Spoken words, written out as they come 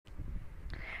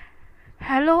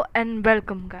Hello and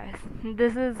welcome, guys.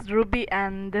 This is Ruby,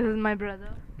 and this is my brother,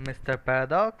 Mr.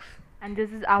 Paradox. and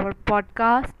this is our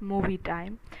podcast, Movie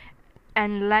Time.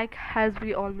 And like as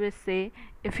we always say,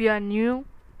 if you are new,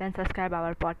 then subscribe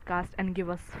our podcast and give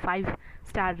us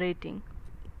 5-star rating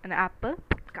on Apple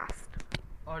Podcast.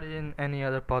 Or in any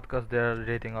other podcast, there are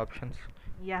rating options.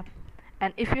 Yeah,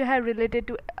 and if you have related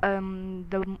to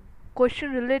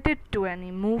question related to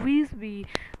any movies we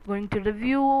going to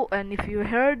review, and if you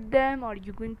heard them or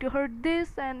you going to heard this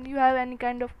and you have any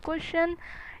kind of question,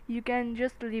 you can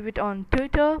just leave it on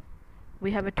Twitter.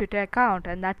 We have a Twitter account,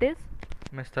 and that is,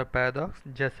 Mr. Paradox,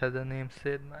 just as the name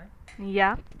said, man.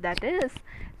 yeah, that is.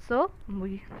 So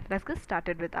we let's get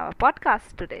started with our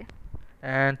podcast today.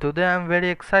 And today I'm very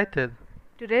excited.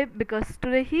 Today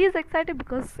he is excited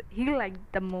because he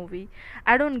liked the movie.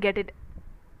 I don't get it.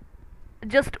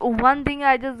 Just one thing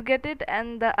I just get it,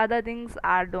 and the other things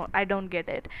I don't get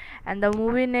it. And the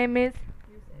movie name is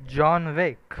John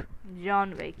Wick.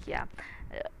 John Wick. Yeah.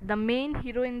 The main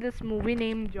hero in this movie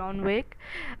named John Wick,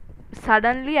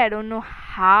 suddenly I don't know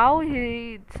how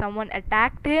someone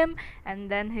attacked him,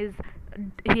 and then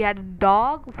he had a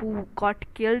dog who got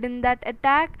killed in that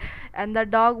attack, and the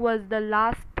dog was the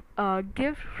last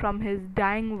gift from his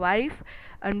dying wife,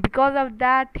 and because of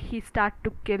that he started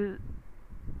to kill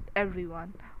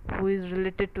everyone who is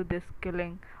related to this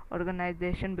killing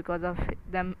organization because of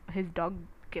them his dog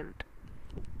killed.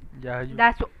 Yeah,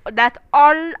 That's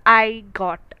all I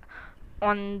got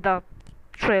on the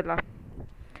trailer.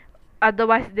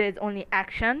 Otherwise there's only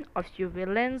action or few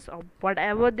villains or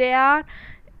whatever they are.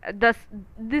 this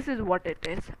this is what it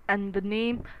is, and the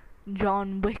name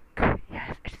John Wick,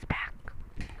 yes, it's back.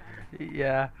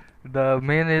 yeah. The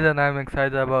main reason I'm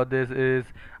excited about this is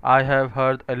I have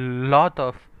heard a lot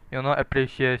of,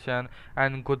 appreciation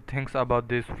and good things about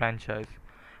this franchise.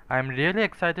 I'm really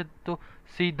excited to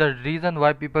see the reason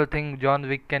why people think John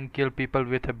Wick can kill people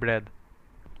with a bread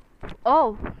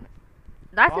Oh,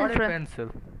 that's or a interesting.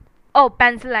 pencil. Oh,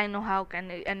 pencil, I know how can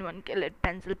anyone kill it.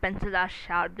 Pencils are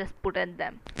sharp, just put at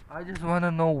them. I just want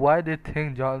to know why they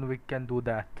think John Wick can do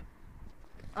that.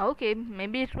 Okay,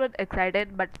 maybe it was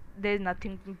excited, but there's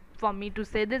nothing for me to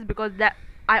say this because that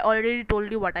I already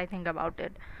told you what I think about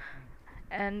it.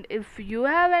 And if you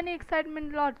have any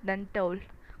excitement lot, then tell.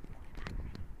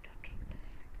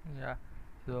 Yeah.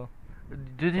 So,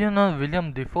 did you know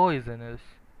William Defoe is in this?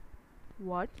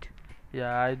 What?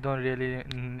 Yeah, I don't really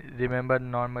remember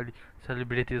normal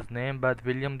celebrity's name, but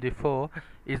William Defoe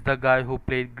is the guy who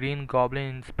played Green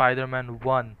Goblin in Spider-Man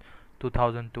 1,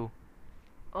 2002.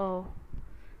 Oh,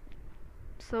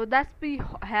 so that's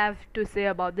have to say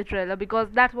about the trailer, because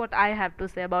that's what I have to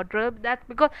say about trailer. That's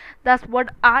because that's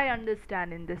what I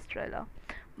understand in this trailer.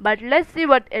 But let's see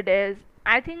what it is.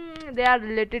 I think they are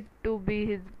related to be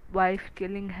his wife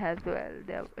killing as well.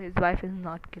 His wife is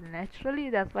not killed naturally.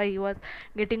 That's why he was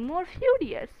getting more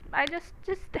furious. I just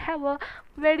have a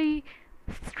very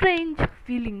strange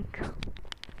feeling.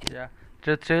 Yeah,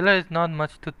 the trailer is not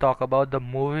much to talk about. The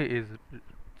movie is.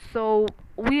 So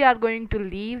we are going to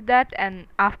leave that and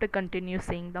after continue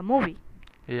seeing the movie.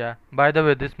 Yeah. By the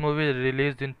way, this movie is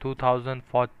released in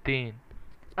 2014.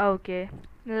 Okay,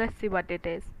 let's see what it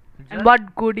is and Just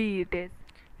what goodie it is.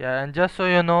 yeah, and just so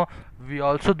you know, we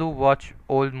also do watch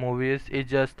old movies. It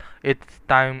just its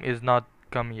time is not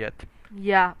come yet.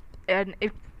 Yeah, and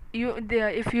if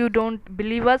you don't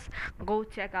believe us, go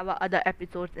check our other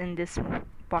episodes in this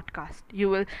podcast. You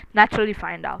will naturally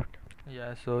find out.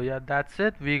 Yeah, so yeah, that's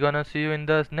it. We're gonna see you in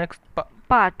the next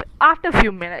But after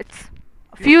few minutes,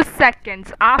 few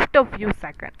seconds, after few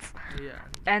seconds, yeah.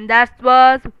 and that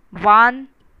was 1,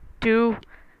 2,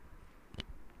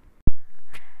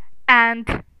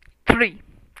 and 3.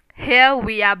 Here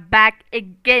we are back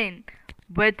again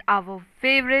with our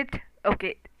favorite.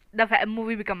 Okay, the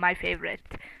movie become my favorite,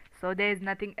 so there is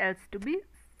nothing else to be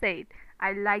said.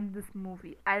 I like this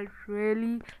movie. I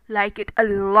really like it a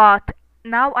lot.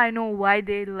 Now I know why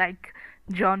they like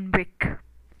John Wick.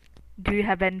 Do you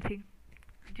have anything?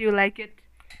 Do you like it?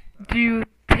 Do you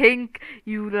think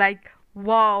you like?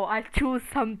 Wow, I choose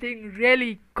something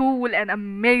really cool and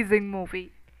amazing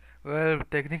movie. Well,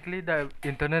 technically, the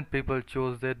internet people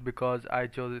chose it because I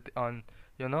chose it on,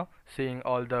 seeing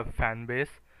all the fan base.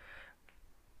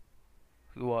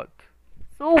 What?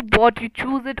 So what, you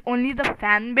choose it only the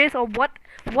fan base, or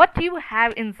what you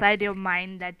have inside your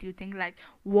mind that you think like,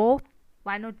 whoa,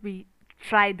 why not we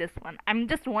try this one? I'm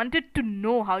just wanted to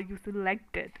know how you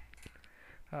selected.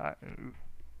 Uh,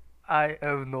 I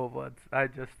have no words. I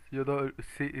just,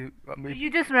 see. I mean, You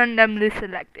just randomly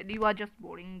selected. You are just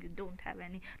boring. You don't have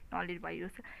any knowledge why you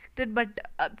selected. But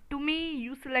to me,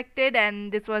 you selected,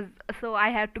 and this was so I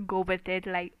had to go with it.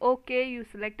 Like, okay, you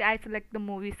select. I select the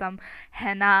movie some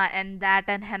Hannah and that,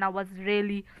 and Hannah was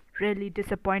really, really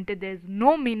disappointed. There's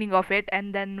no meaning of it.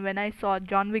 And then when I saw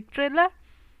John Wick trailer,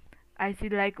 I see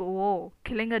like, whoa,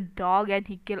 killing a dog and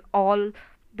he kill all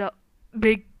the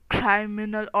big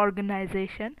criminal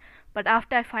organization. But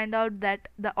after I find out that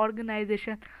the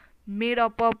organization made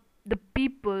up of the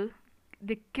people,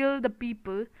 they kill the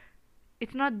people.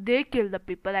 It's not they kill the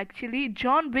people. Actually,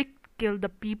 John Wick killed the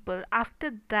people.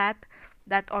 After that,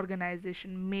 that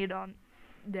organization made on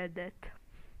their death.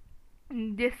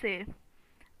 They say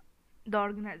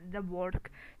the work.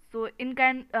 So in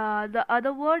the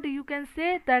other word you can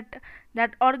say that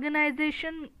that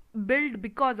organization built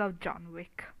because of John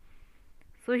Wick.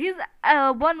 So he's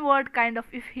one word kind of,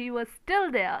 if he was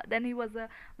still there, then he was a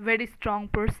very strong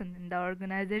person in the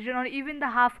organization, or even the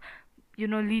half,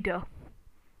 leader.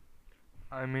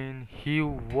 I mean, he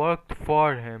worked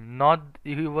for him. Not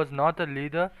he was not a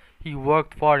leader. He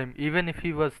worked for him. Even if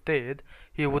he was stayed,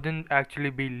 he wouldn't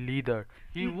actually be leader.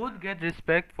 He would get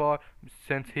respect for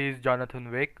since he is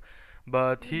Jonathan Wick,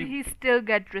 but He still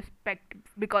get respect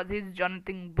because he's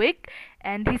Jonathan Wick,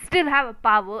 and he still have a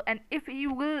power. And if he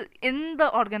will in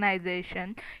the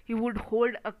organization, he would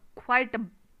hold a quite a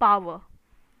power,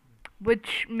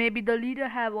 which maybe the leader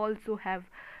have also have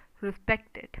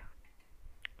respected.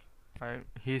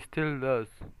 he still does.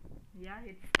 Yeah,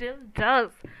 it still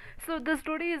does. So the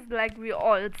story is like we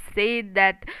all say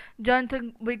that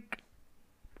Jonathan Wick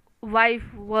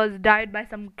wife was died by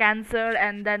some cancer,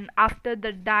 and then after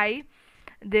the die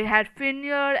they had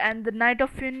funeral, and the night of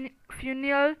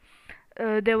funeral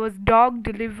there was dog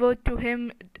delivered to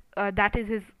him. That is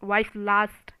his wife's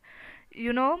last,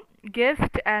 you know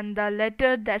gift, and the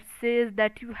letter that says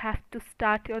that you have to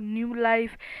start your new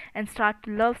life and start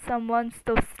to love someone,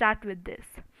 so start with this.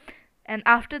 And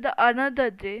after the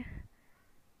another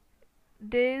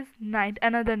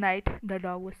another night, the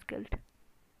dog was killed.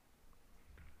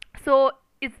 So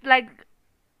it's like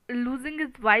losing his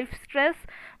wife's stress,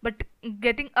 but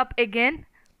getting up again,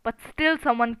 but still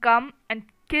someone come and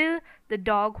kill the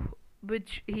dog,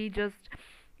 which he just,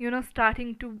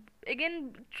 starting to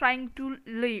again trying to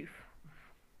live,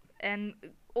 and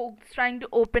trying to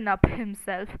open up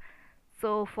himself.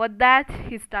 So for that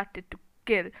he started to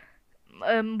kill,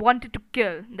 wanted to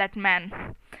kill that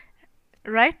man,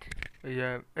 right?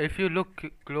 Yeah, if you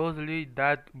look closely,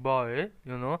 that boy,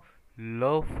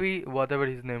 Luffy, whatever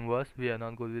his name was, we are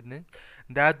not good with names.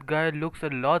 That guy looks a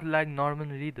lot like Norman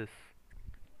Reedus.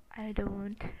 I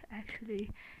don't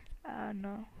actually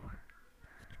know.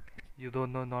 You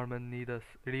don't know Norman Reedus.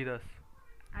 Reedus.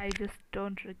 I just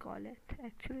don't recall it.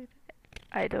 Actually,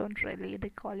 I don't really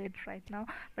recall it right now,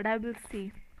 but I will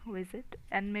see who is it,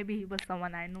 and maybe he was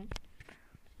someone I know.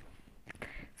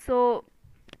 So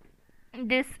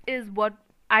this is what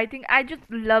I think. I just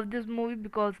love this movie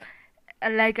because,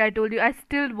 like I told you, I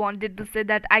still wanted to say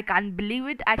that I can't believe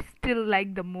it. I still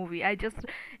like the movie. I just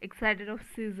excited of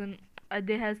season.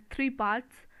 They has 3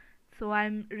 parts, so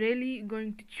I'm really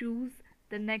going to choose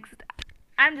the next.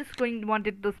 I'm just going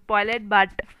wanted to spoil it, but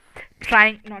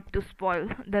trying not to spoil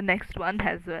the next one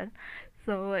as well.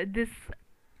 So this,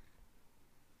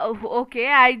 oh, okay,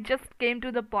 I just came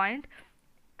to the point.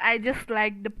 I just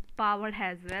like the power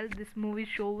as well. This movie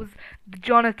shows the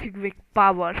Jonathan Wick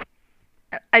power.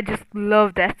 I just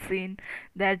love that scene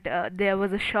that there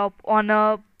was a shop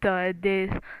owner. They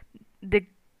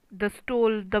the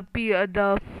stole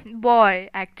the boy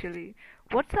actually.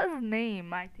 What's his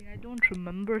name? I think I don't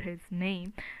remember his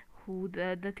name. Who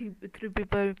the three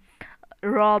people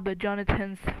rob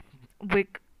Jonathan's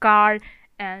Wick car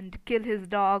and kill his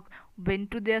dog.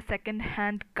 Went to their second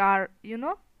hand car.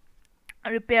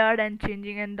 Repaired and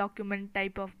changing and document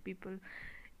type of people,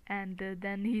 and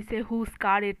then he say whose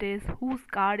car it is, whose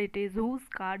car it is, whose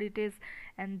car it is,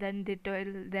 and then they tell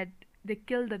that they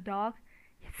kill the dog.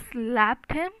 He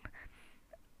slapped him.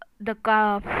 The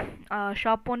car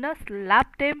shop owner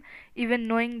slapped him, even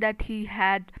knowing that he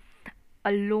had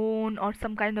a loan or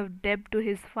some kind of debt to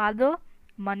his father,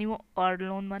 money or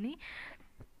loan money,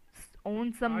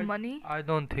 own some I money. I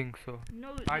don't think so.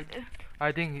 No, I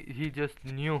I think he just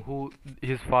knew who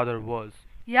his father was.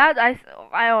 yeah,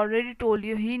 I already told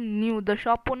you he knew, the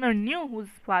shop owner knew whose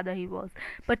father he was,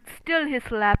 but still he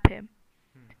slapped him.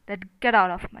 That get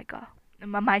out of my car,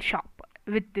 my shop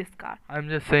with this car. I'm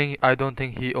just saying I don't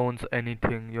think he owns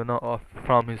anything,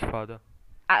 from his father.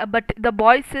 But the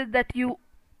boy says that you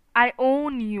I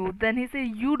own you. Then he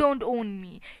said, you don't own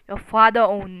me. Your father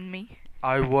owned me.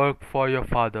 I work for your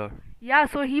father. Yeah,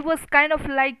 so he was kind of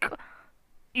like,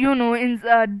 in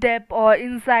depth or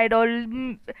inside, or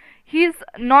he's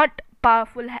not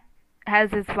powerful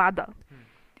as his father.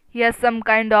 He has some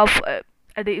kind of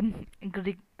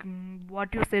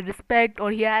what you say, respect,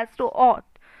 or he has to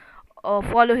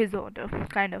follow his order,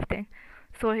 kind of thing.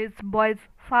 So his boy's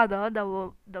father,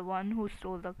 the one who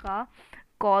stole the car,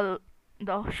 called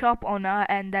the shop owner,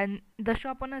 and then the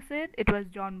shop owner said it was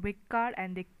John Wick car,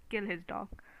 and they kill his dog.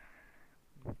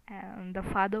 And the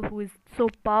father, who is so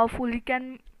powerful, he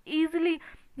can easily,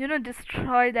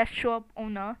 destroy that shop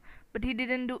owner, but he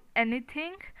didn't do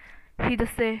anything. He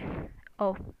just say,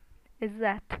 oh, is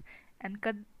that, and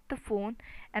cut the phone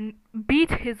and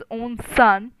beat his own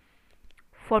son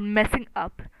for messing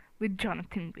up with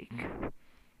Jonathan Wick.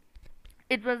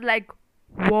 It was like,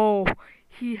 whoa,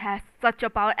 he has such a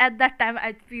power. At that time,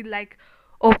 I feel like,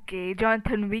 okay,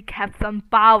 Jonathan Wick has some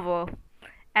power,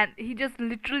 and he just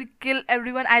literally killed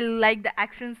everyone. I like the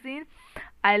action scene.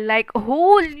 I like a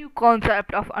whole new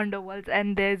concept of underworlds,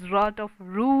 and there's lot of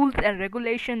rules and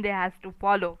regulation they has to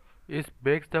follow. It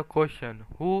begs the question,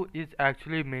 who is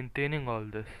actually maintaining all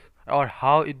this? Or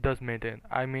how it does maintain?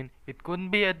 I mean, it couldn't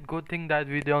be a good thing that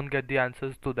we don't get the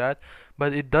answers to that,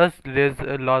 but it does raise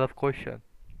a lot of questions.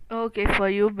 Okay, for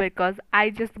you, because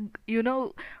I just,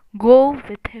 go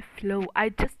with the flow. I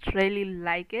just really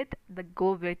like it, the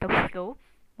go with the flow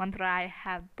mantra. I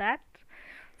have that.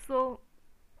 So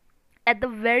at the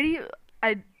very,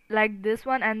 I like this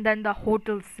one, and then the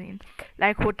hotel scene,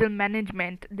 like hotel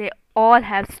management, they all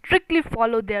have strictly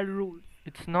followed their rules.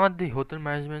 It's not the hotel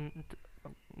management,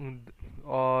 mm,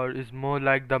 or is more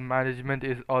like the management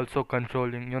is also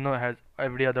controlling, has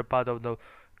every other part of the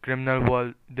criminal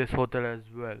world, this hotel as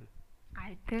well.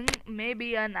 I think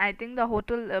maybe, and I think the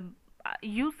hotel.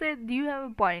 You said you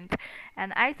have a point,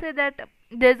 and I say that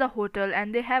there's a hotel,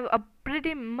 and they have a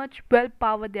pretty much well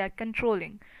power they are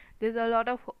controlling. There's a lot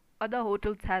of other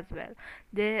hotels as well.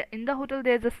 They in the hotel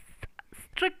there's a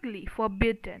strictly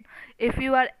forbidden. If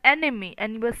you are enemy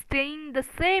and you are staying in the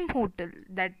same hotel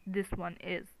that this one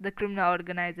is, the criminal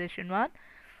organization one,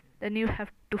 then you have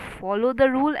to follow the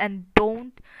rule and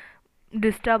don't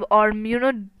disturb or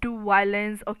do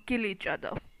violence or kill each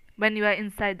other when you are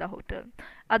inside the hotel.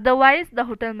 Otherwise the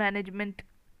hotel management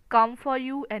come for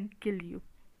you and kill you.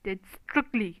 They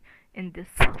strictly in this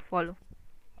follow.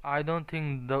 I don't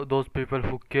think those people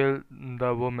who killed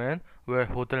the woman were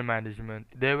hotel management.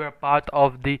 They were part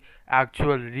of the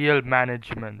actual real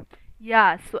management.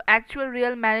 Yeah, so actual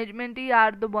real management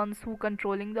are the ones who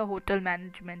controlling the hotel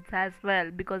management as well,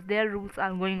 because their rules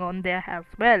are going on there as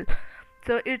well.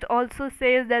 So it also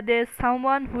says that there's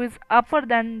someone who is upper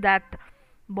than that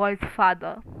boy's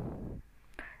father.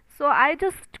 So I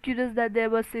just curious that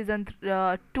there was season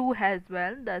 2 as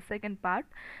well, the second part.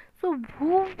 So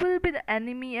who will be the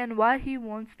enemy and why he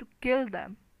wants to kill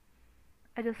them?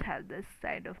 I just have this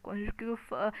side of conscious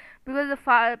because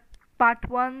the part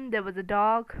 1 there was a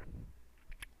dog,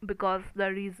 because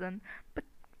the reason, but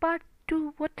part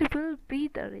 2, what will be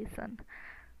the reason?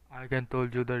 I can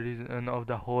told you the reason of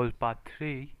the whole part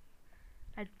 3.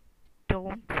 I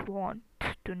don't want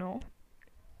to know.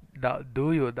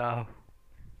 Do you now?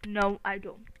 No, I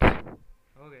don't.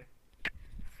 Okay.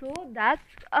 So that's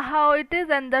how it is,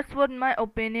 and that's what my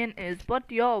opinion is. What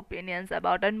your opinions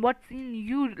about, and what scene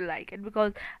you like it?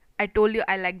 Because I told you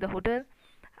I like the hotel,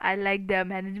 I like their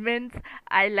managements,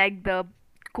 I like the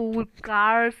cool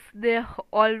cars they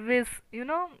always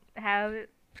have,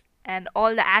 and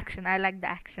all the action. I like the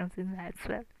action scenes as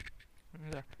well.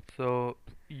 Yeah. So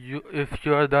if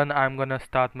you're done, I'm gonna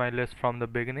start my list from the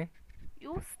beginning.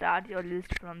 You start your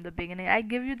list from the beginning. I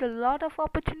give you the lot of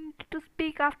opportunity to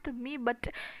speak after me, but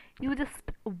you just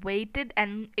waited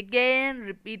and again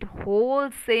repeat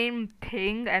whole same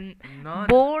thing and No,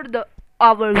 bore the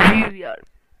our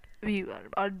viewer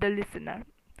or the listener.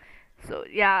 So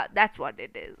yeah, that's what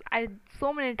it is. I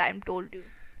so many times told you.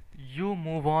 you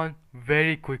move on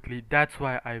very quickly. That's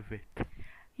why I wait.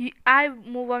 I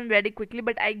move on very quickly,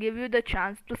 but I give you the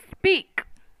chance to speak.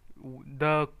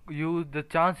 The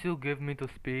chance you give me to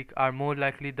speak are more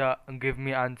likely to give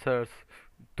me answers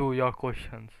to your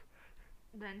questions.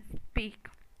 Then speak.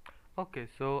 Okay,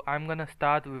 so I'm gonna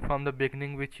start from the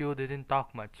beginning, which you didn't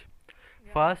talk much.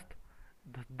 Yeah. First,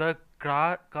 the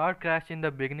car crash in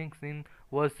the beginning scene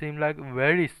was seemed like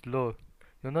very slow.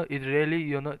 It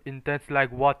really intense.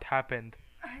 Like what happened?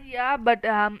 Yeah, but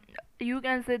you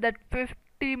can say that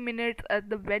 50 minutes at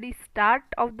the very start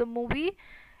of the movie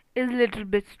is little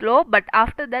bit slow, but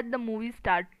after that the movie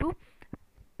start to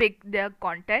pick their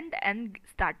content and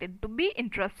started to be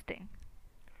interesting,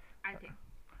 I think.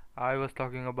 I was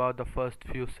talking about the first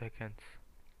few seconds.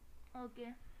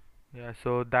 Okay. Yeah,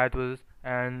 so that was,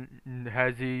 and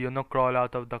as he, crawl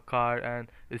out of the car and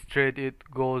straight it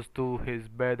goes to his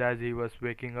bed as he was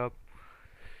waking up,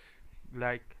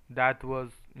 like that was,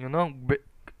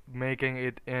 making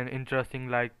it an interesting,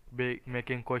 like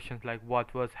making questions like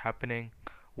what was happening,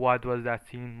 what was that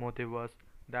scene, motive was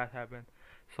that happened.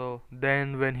 So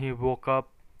then when he woke up,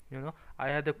 I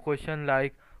had a question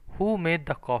like, who made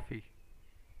the coffee?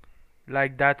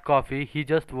 Like that coffee, he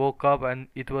just woke up and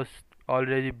it was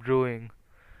already brewing.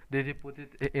 Did he put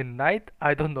it in night?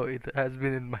 I don't know. It has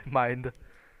been in my mind.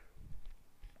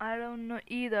 I don't know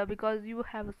either because you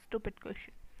have a stupid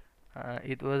question.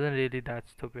 It wasn't really that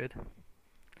stupid.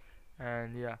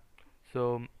 And yeah,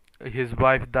 so his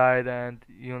wife died, and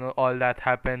all that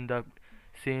happened. The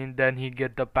scene. Then he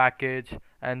get the package,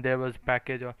 and there was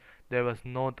package. There was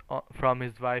note from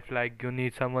his wife like you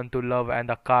need someone to love, and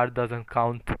the car doesn't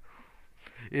count.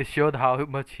 It showed how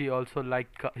much he also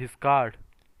liked his car.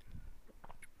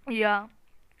 Yeah.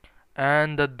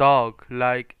 And the dog,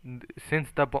 like since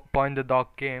the point the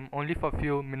dog came, only for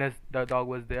few minutes the dog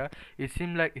was there. It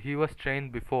seemed like he was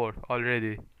trained before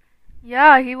already.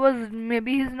 Yeah, he was,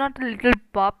 maybe he's not a little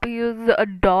pup, he was a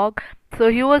dog. So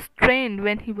he was trained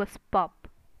when he was pup.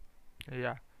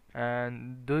 Yeah.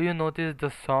 And do you notice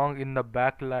the song in the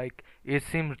back, like it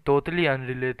seemed totally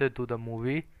unrelated to the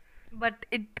movie? But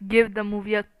it gave the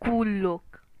movie a cool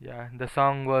look. Yeah, the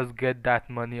song was Get That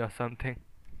Money or something.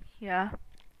 Yeah.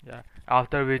 Yeah,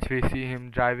 after which we see him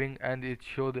driving, and it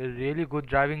showed a really good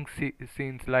driving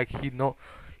scenes, like he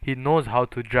knows how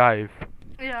to drive.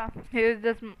 Yeah. He is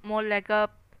just more like a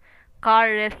car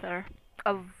racer.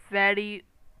 A very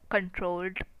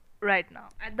controlled right now.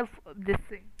 At this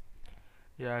thing.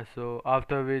 Yeah, so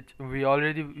after which we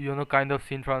already kind of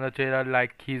seen from the trailer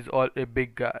like he's all a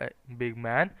big guy, big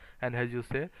man, and as you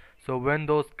say, so when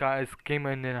those guys came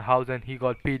in the house and he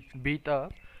got beat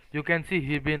up, you can see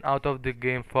he been out of the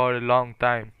game for a long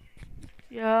time.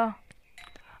 Yeah.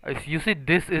 You see,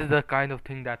 this is the kind of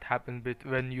thing that happens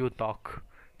when you talk.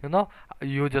 You know,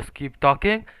 you just keep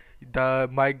talking, the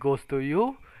mic goes to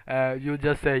you, you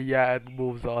just say yeah and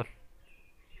moves on.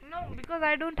 No, because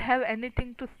I don't have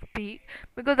anything to speak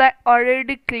because I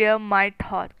already clear my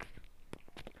thoughts.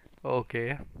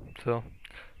 Okay, so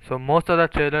most of the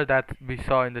trailer that we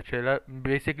saw in the trailer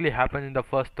basically happened in the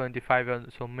first 25 or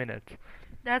so minutes.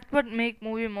 That's what make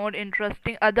movie more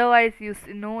interesting. Otherwise,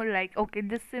 know, like, okay,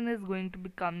 this scene is going to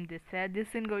become this, this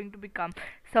scene going to become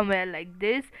somewhere like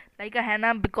this, like a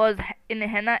henna. Because in a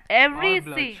henna, Or every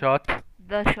scene, bloodshot.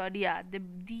 the shot, yeah,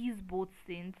 these both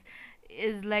scenes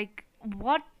is like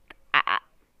what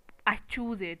I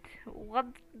choose it. What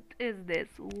is this?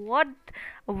 What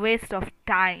a waste of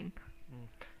time. Mm.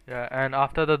 Yeah, and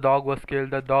after the dog was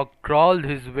killed, the dog crawled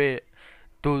his way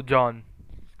to John.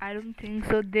 I don't think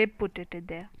so. They put it in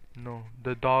there. No,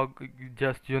 the dog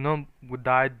just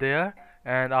died there,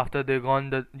 and after they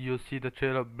gone, you see the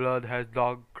trail of blood has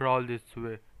dog crawled its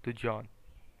way to John.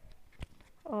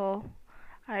 Oh,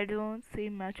 I don't see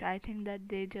much. I think that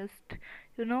they just,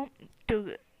 you know,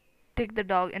 to take the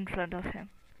dog in front of him.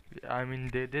 I mean,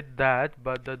 they did that,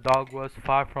 but the dog was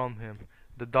far from him.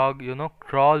 The dog,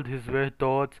 crawled his way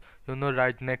towards,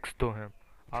 right next to him.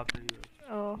 After he was,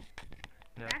 Oh,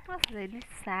 yeah, that was really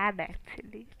sad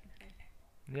actually.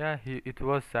 yeah, it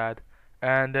was sad.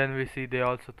 And then we see they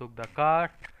also took the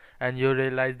car, and you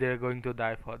realize they're going to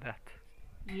die for that.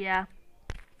 Yeah.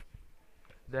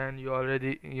 Then you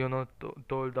already,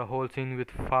 told the whole scene with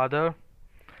father,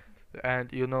 and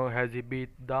has he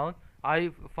beat down.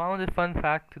 I found a fun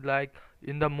fact, like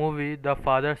in the movie the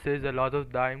father says a lot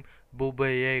of time Booba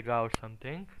Yaga or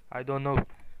something. I don't know.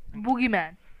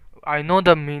 Boogeyman. I know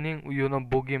the meaning,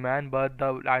 boogeyman, but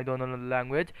I don't know the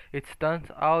language. It turns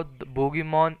out the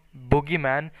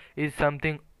boogeyman is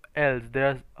something else.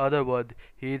 There's other word.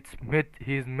 He's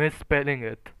misspelling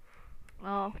it,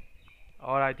 Oh,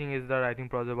 or I think it's the writing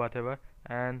process, whatever.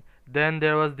 And then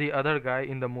there was the other guy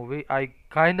in the movie. I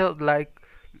kind of like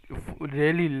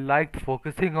really liked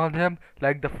focusing on him.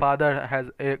 Like the father has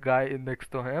a guy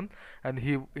next to him, and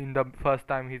he in the first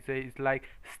time he says like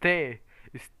stay,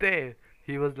 stay.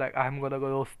 He was like I'm gonna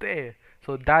go stay.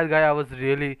 So that guy I was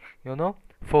really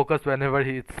focused whenever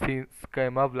his scenes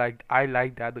came up. Like I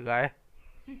like that guy.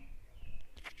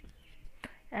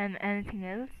 and anything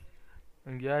else?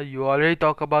 Yeah, you already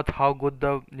talk about how good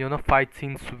the fight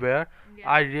scenes were. Yeah.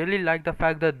 I really like the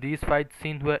fact that these fight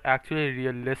scenes were actually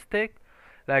realistic.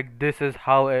 Like this is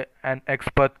how an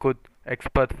expert could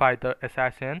expert fighter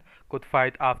assassin could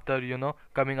fight after,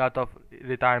 coming out of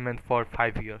retirement for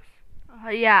 5 years.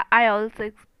 Yeah, I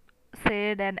also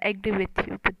said and agree with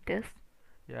you with this.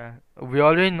 Yeah, we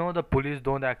already know the police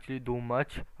don't actually do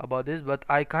much about this, but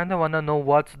I kind of want to know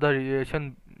what's the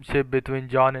relationship between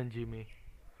John and Jimmy.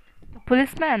 The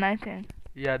policeman, I think.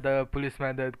 Yeah, the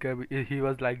policeman that he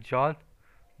was like John,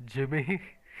 Jimmy.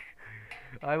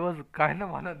 I was kind of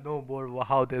want to know more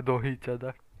how they know each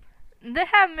other. They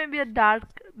have maybe a dark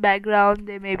background.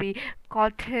 They maybe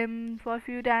caught him for a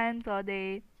few times, or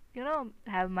they,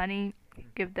 have money,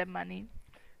 give them money.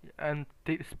 And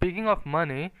speaking of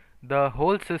money, the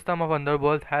whole system of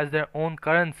Underworld has their own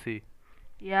currency.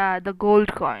 Yeah, the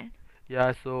gold coin.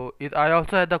 Yeah, so I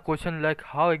also had the question like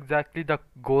how exactly the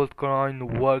gold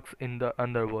coin works in the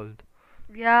Underworld.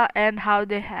 Yeah, and how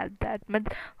they have that,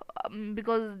 but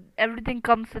because everything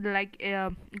comes with like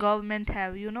government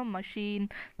have machine.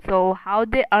 So how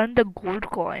they earn the gold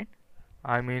coin?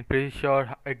 I mean, pretty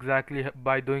sure exactly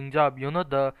by doing job. You know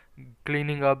the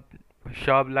cleaning up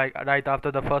shop like right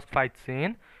after the first fight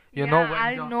scene. You know Yeah, when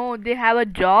I John, know they have a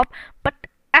job, but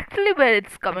actually where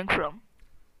it's coming from?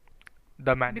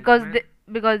 the Because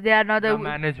management, they are not the a.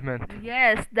 management.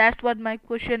 Yes, that's what my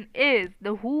question is.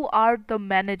 The who are the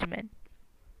management?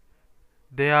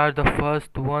 They are the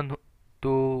first one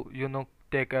to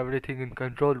take everything in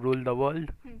control, rule the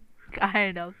world.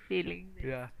 Kind of feeling this.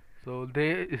 Yeah. So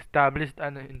they established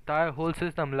an entire whole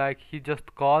system. Like he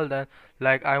just called and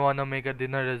like I wanna make a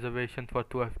dinner reservation for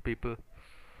 12 people.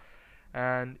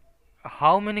 And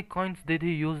how many coins did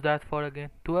he use that for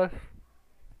again? 12?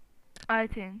 I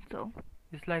think so.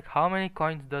 It's like how many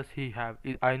coins does he have?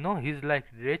 I know he's like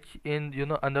rich in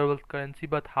underworld currency,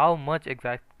 but how much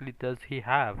exactly does he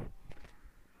have?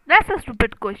 That's a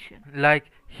stupid question.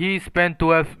 Like he spent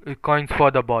 12 coins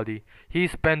for the body. He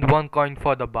spent one coin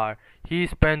for the bar. He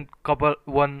spent couple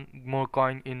one more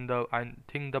coin in the I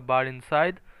think the bar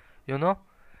inside, you know.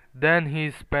 Then he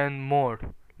spent more.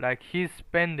 Like he's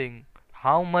spending.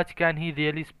 How much can he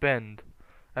really spend?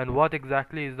 And what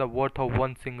exactly is the worth of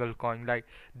one single coin? Like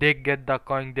they get the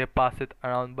coin, they pass it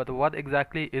around, but what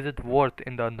exactly is it worth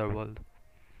in the underworld?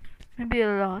 Maybe a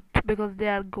lot because they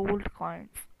are gold coins.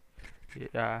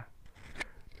 Yeah.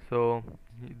 So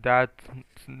that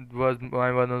was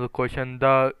my one of the question.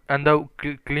 The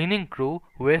cleaning crew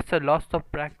wastes a lot of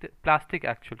plastic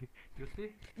actually. You see?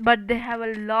 But they have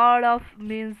a lot of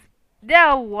means. They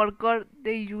are worker.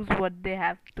 They use what they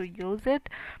have to use it.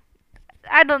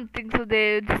 I don't think so.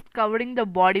 They're just covering the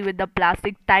body with the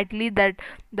plastic tightly that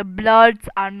the bloods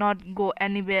are not go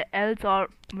anywhere else or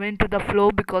went to the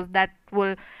flow because that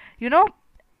will, you know,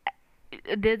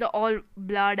 there's all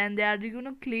blood and they are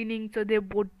cleaning. So they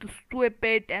would to sweep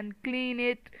it and clean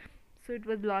it. So it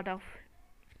was a lot of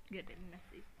getting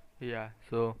messy. Yeah.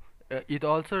 So it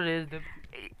also raised the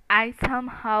I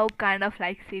somehow kind of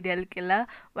like serial killer,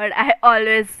 but I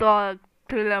always saw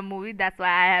thriller movie. That's why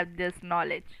I have this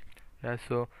knowledge. yeah.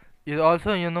 So it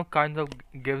also kind of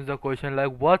gives the question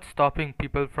like what's stopping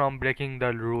people from breaking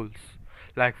the rules?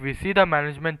 Like we see the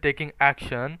management taking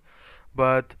action,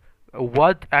 but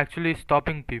what actually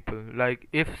stopping people? Like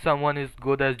if someone is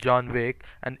good as John Wick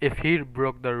and if he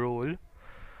broke the rule,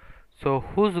 so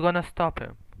who's gonna stop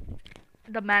him?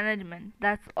 The management.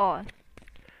 That's all.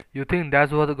 You think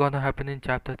that's what's gonna happen in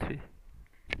chapter 3?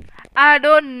 I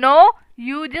don't know.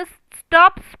 You just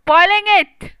stop spoiling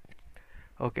it.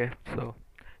 Okay, so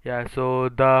yeah, so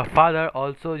the father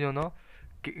also,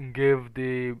 gave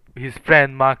the his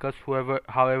friend Marcus, whoever,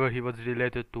 however he was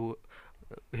related to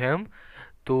him,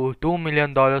 to $2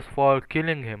 million for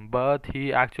killing him, but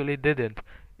he actually didn't.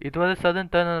 It was a sudden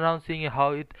turnaround, seeing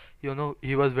how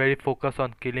he was very focused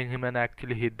on killing him, and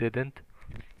actually he didn't.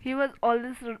 He was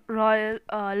always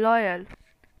loyal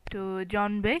to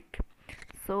John Wick,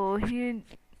 so he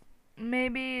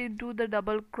maybe do the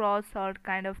double cross or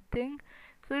kind of thing.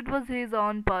 So it was his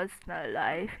own personal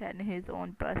life and his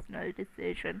own personal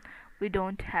decision. We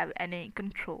don't have any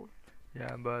control.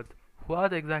 Yeah, but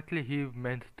what exactly he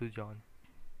meant to John?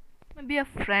 Maybe a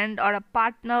friend or a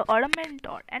partner or a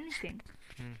mentor, anything.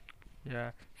 Hmm.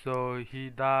 Yeah, so he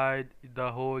died,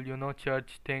 the whole,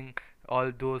 church thing,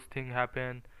 all those things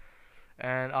happened,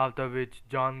 and after which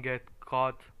John get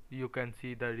caught. You can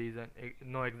see the reason,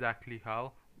 know exactly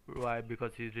how, why,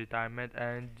 because his retirement,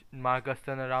 and Marcus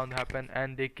turnaround happened,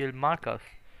 and they killed Marcus.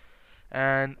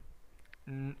 And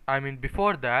I mean,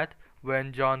 before that,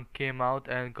 when John came out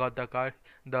and got the car,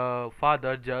 the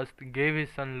father just gave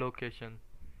his son location,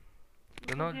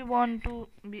 you Because know, he want to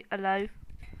be alive.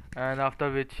 and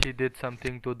after which he did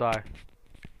something to die.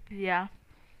 Yeah.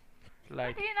 But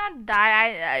Like, he not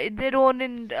die. They don't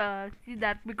see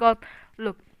that because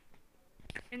look,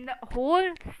 in the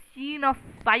whole scene of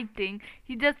fighting,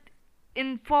 he just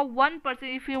in for one person.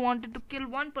 If he wanted to kill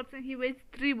one person, he wastes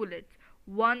three bullets.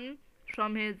 One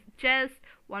from his chest,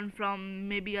 one from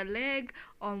maybe a leg,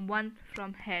 or one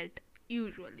from head.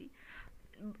 Usually,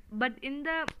 but in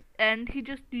the end, he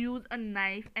just use a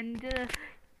knife and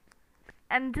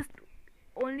just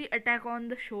only attack on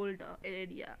the shoulder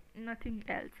area, nothing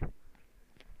else.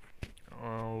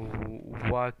 uh,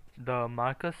 what the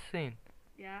Marcus scene?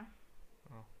 Yeah.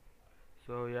 Oh.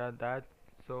 So yeah, that.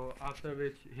 So after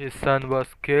which his son was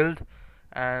killed,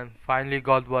 and finally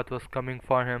got what was coming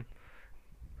for him.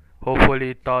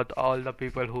 Hopefully, thought all the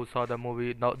people who saw the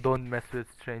movie no, don't mess with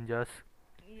strangers.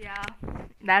 Yeah,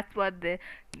 that's what they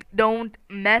don't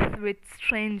mess with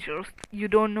strangers. You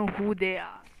don't know who they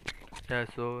are. Yeah,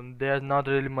 so there's not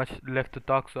really much left to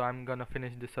talk, so I'm gonna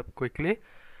finish this up quickly.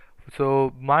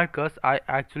 So Marcus, I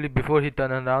actually before he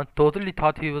turned around, totally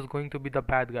thought he was going to be the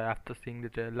bad guy after seeing the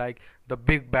trailer, like the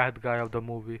big bad guy of the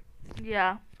movie.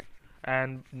 Yeah.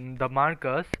 And the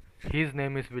Marcus, his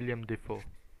name is William Defoe.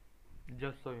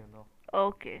 Just so you know.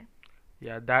 Okay.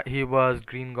 Yeah, that he was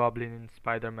Green Goblin in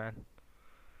Spider-Man.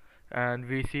 And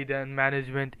we see then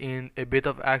management in a bit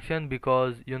of action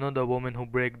because the woman who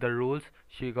break the rules,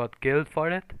 she got killed for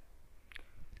it.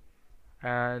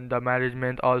 And the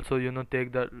management also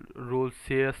take the rules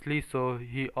seriously, so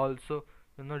he also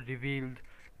revealed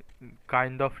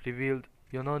kind of revealed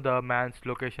the man's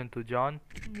location to John.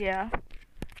 Yeah.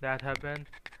 That happened.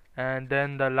 And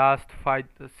then the last fight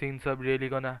scenes are really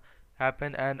gonna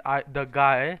happen, and the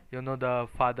guy, the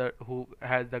father who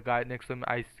has the guy next to him,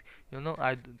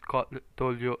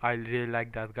 told you I really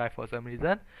like that guy for some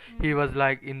reason. He was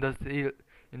like in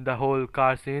the whole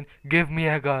car scene, give me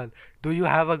a gun, do you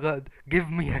have a gun, give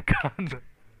me a gun.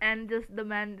 And just the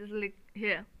man just like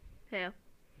here, here.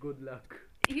 Good luck.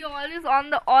 He always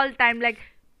on the all time like,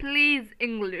 please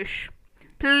English,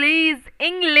 please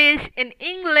English in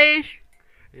English.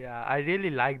 Yeah, I really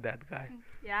like that guy.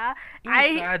 Yeah. Too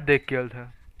I sad they killed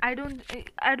him. I don't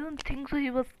think so.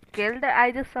 He was killed.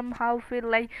 I just somehow feel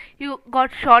like he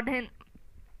got shot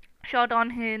on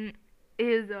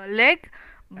his leg,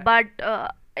 but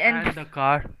And and the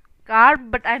car. car.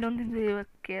 But I don't think he was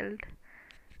killed.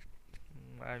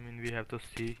 I mean, we have to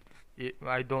see.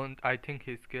 I don't. I think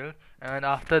he's killed. And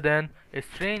after then, a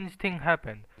strange thing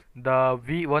happened.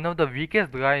 One of the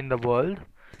weakest guy in the world,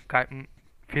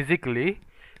 physically,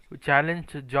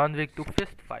 challenged John Wick to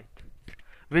fist fight,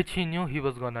 which he knew he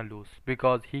was gonna lose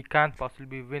because he can't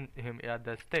possibly win him at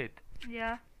that state.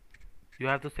 Yeah. You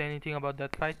have to say anything about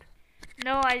that fight?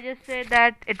 No, I just said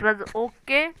that it was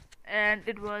okay and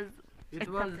it was It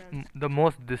was acceptable. the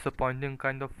most disappointing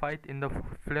kind of fight in the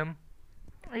film.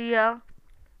 Yeah.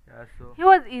 Yeah, so. He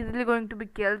was easily going to be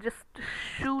killed. Just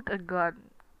shoot a gun.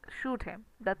 Shoot him.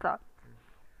 That's all.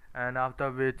 And after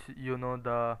which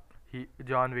the he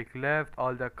John Wick left,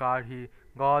 all the car he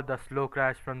got, the slow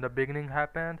crash from the beginning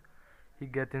happened. He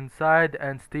get inside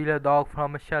and steal a dog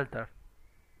from a shelter.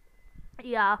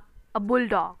 Yeah. A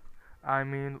bulldog. I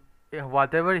mean,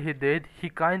 whatever he did, he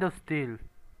kind of steal.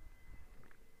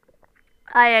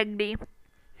 I agree.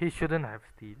 He shouldn't have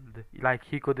stealed. Like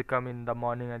he could come in the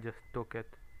morning and just took it.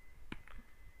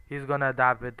 He's gonna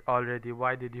adapt it already.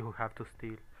 Why did you have to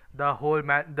steal? The whole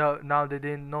man. The now they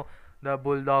didn't know the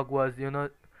bulldog was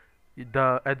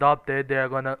the adopted. They are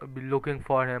gonna be looking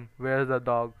for him. Where's the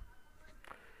dog?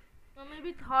 Or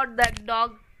maybe thought that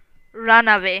dog run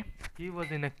away. He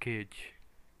was in a cage.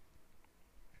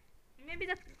 Maybe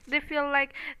that they feel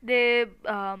like they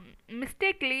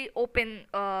mistakenly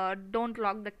don't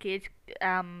lock the cage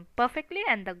perfectly,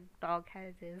 and the dog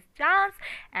has his chance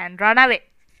and run away.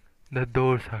 The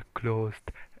doors are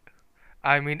closed.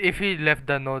 I mean, if he left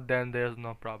the note, then there's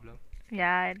no problem.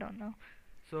 Yeah, I don't know.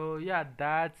 So yeah,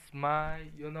 that's my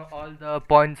all the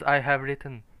points I have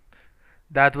written.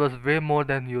 That was way more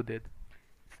than you did.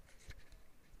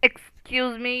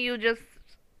 Excuse me, you just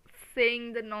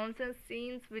saying the nonsense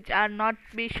scenes which are not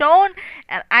be shown,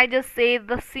 and I just say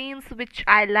the scenes which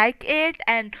I like it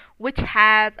and which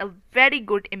has a very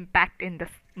good impact in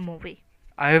this movie.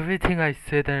 Everything I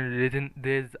said and written,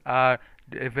 these are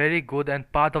very good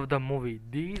and part of the movie.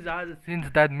 These are the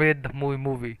scenes that made the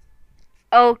movie.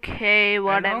 Okay,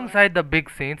 whatever. Alongside the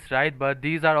big scenes, right? But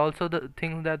these are also the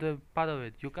things that are part of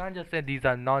it. You can't just say these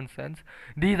are nonsense.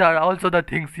 These are also the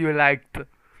things you liked.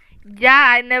 Yeah,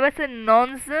 I never said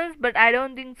nonsense, but I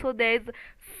don't think so. There's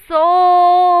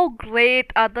so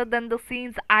great other than the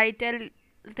scenes I tell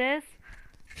this.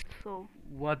 So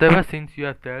Whatever scenes you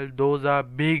have told, those are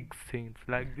big scenes.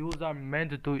 Like those are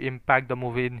meant to impact the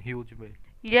movie in huge way.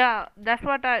 Yeah, that's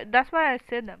why I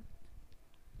said them.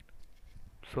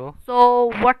 So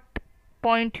So what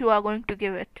point you are going to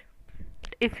give it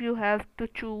if you have to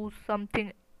choose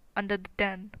something under the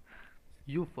 10?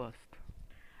 you first.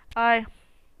 I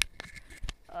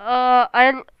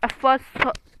I first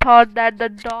thought that the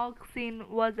dog scene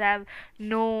was have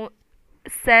no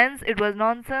sense, it was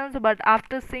nonsense, but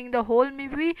after seeing the whole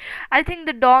movie, I think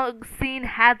the dog scene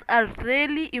has a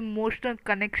really emotional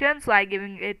connection, so I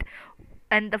giving it.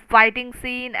 And the fighting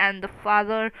scene and the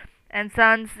father and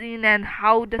son scene and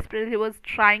how desperate he was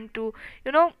trying to,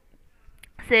 you know,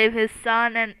 save his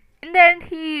son, and in the end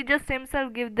he just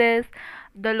himself give this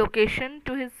the location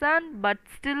to his son but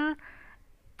still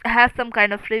has some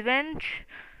kind of revenge.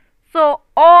 So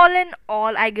all in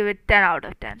all, I give it 10 out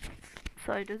of 10.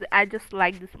 So it is, I just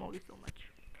like this movie so much.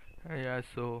 Yeah,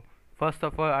 so first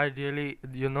of all, I really,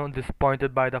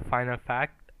 disappointed by the final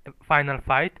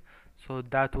fight. So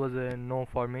that was a no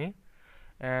for me.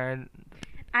 And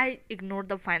I ignore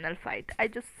the final fight. I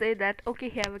just say that okay,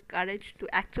 he have a courage to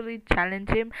actually challenge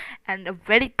him, and a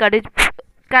very courage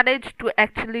to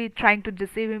actually trying to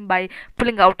deceive him by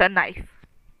pulling out a knife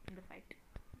in the fight.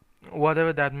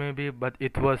 whatever that may be, but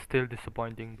it was still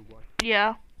disappointing to watch.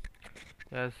 Yeah.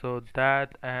 Yeah, so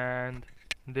that, and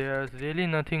there's really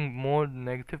nothing more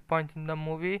negative point in the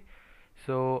movie.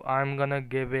 So I'm gonna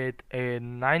give it a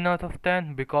 9 out of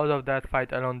 10 because of that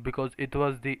fight alone, because it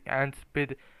was the end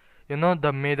speed,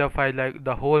 the mega fight, like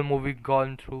the whole movie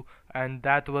gone through, and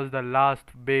that was the last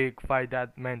big fight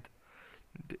that meant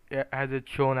as it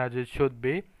shown as it should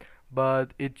be,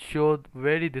 but it showed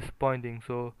very disappointing.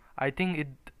 So I think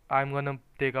I'm gonna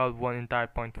take out one entire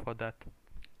point for that.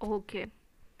 Okay.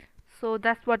 So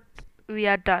that's what we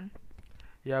are done.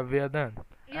 Yeah, we are done.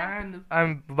 Yeah. And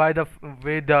I'm by the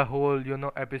way the whole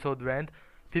episode went,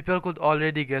 people could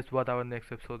already guess what our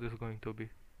next episode is going to be.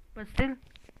 But still,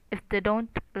 if they don't,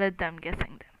 let them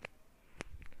guessing them.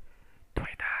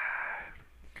 Twitter.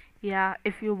 Yeah,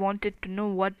 if you wanted to know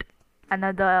what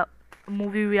another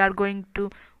movie we are going to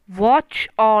watch,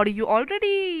 or you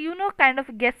already, kind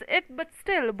of guess it, but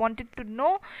still wanted to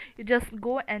know, you just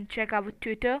go and check our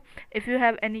Twitter. If you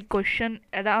have any question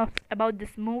about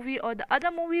this movie or the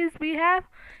other movies we have,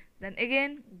 then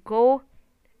again, go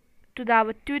to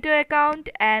our Twitter account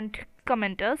and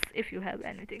comment us if you have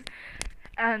anything.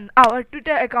 And our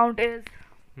Twitter account is,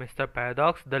 Mr.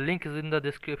 Paradox, the link is in the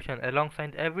description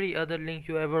alongside every other link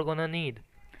you ever gonna need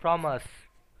from us.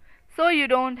 so you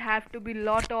don't have to be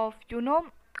lot of,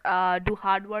 do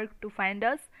hard work to find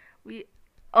us. We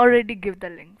already give the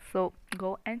link, so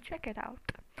go and check it out.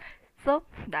 So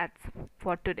that's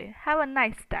for today. Have a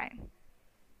nice time.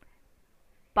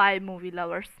 Bye, movie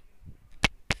lovers.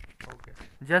 Okay.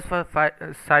 Just for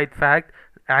side fact,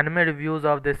 anime reviews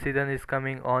of this season is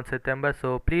coming on September,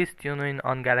 so please tune in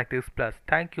on Galactics Plus.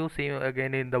 Thank you. See you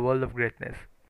again in the world of greatness.